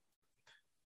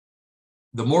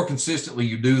 The more consistently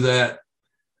you do that,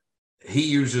 he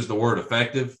uses the word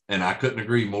effective, and I couldn't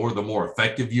agree more, the more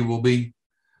effective you will be.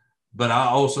 but I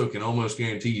also can almost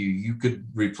guarantee you could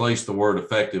replace the word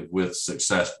effective with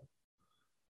successful.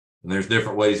 And there's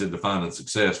different ways of defining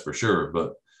success for sure,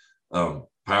 but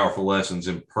powerful lessons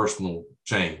in personal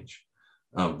change.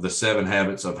 The 7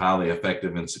 Habits of Highly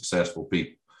Effective and Successful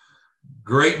People.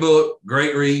 Great book,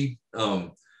 great read.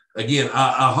 Again,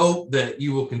 I hope that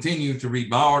you will continue to read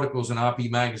my articles in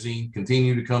IP Magazine,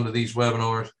 continue to come to these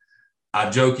webinars. I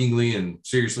jokingly and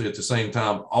seriously at the same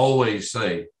time always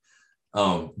say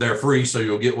they're free, so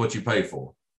you'll get what you pay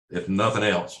for, if nothing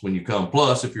else, when you come.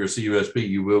 Plus, if you're a CUSP,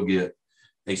 you will get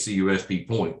a CUSP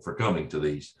point for coming to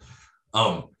these.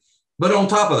 But on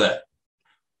top of that,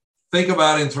 think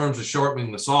about in terms of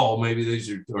sharpening the saw. Maybe these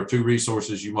are 2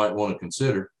 resources you might want to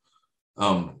consider.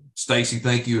 Stacy,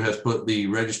 thank you, has put the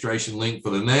registration link for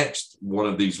the next one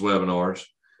of these webinars,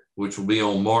 which will be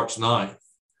on March 9th.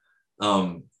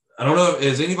 I don't know,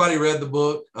 has anybody read the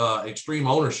book, Extreme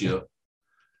Ownership?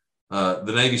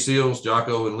 The Navy SEALs,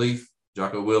 Jocko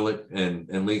Willink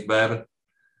and Leif Babin.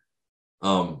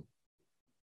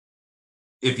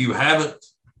 If you haven't,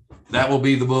 that will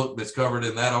be the book that's covered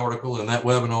in that article in that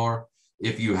webinar.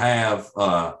 If you have,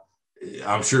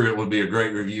 I'm sure it would be a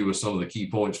great review of some of the key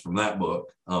points from that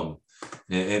book.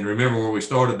 And remember where we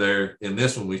started there. In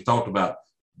this one, we talked about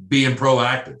being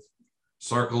proactive,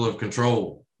 circle of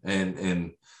control,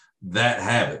 and that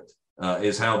habit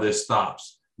is how this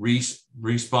stops.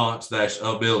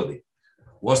 Response-ability.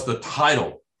 What's the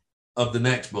title of the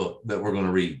next book that we're going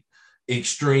to read?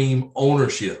 Extreme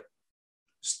Ownership.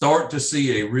 Start to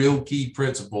see a real key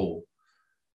principle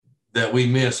that we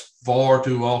miss far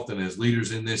too often as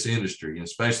leaders in this industry,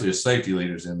 especially as safety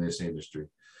leaders in this industry,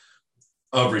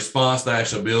 of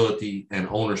response-ability and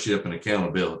ownership and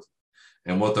accountability,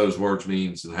 and what those words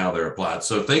means and how they're applied.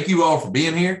 So thank you all for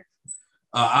being here.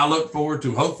 I look forward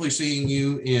to hopefully seeing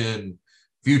you in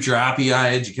future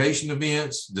IPI education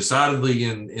events, decidedly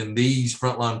in these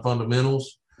frontline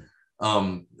fundamentals,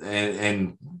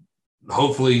 and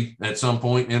hopefully at some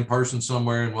point in person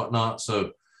somewhere and whatnot.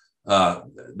 So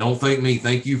don't thank me.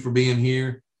 Thank you for being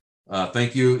here.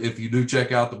 Thank you. If you do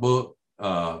check out the book,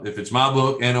 if it's my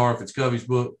book and or if it's Covey's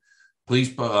book, please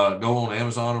go on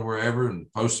Amazon or wherever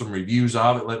and post some reviews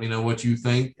of it. Let me know what you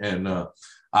think. And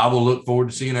I will look forward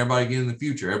to seeing everybody again in the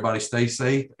future. Everybody stay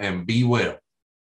safe and be well.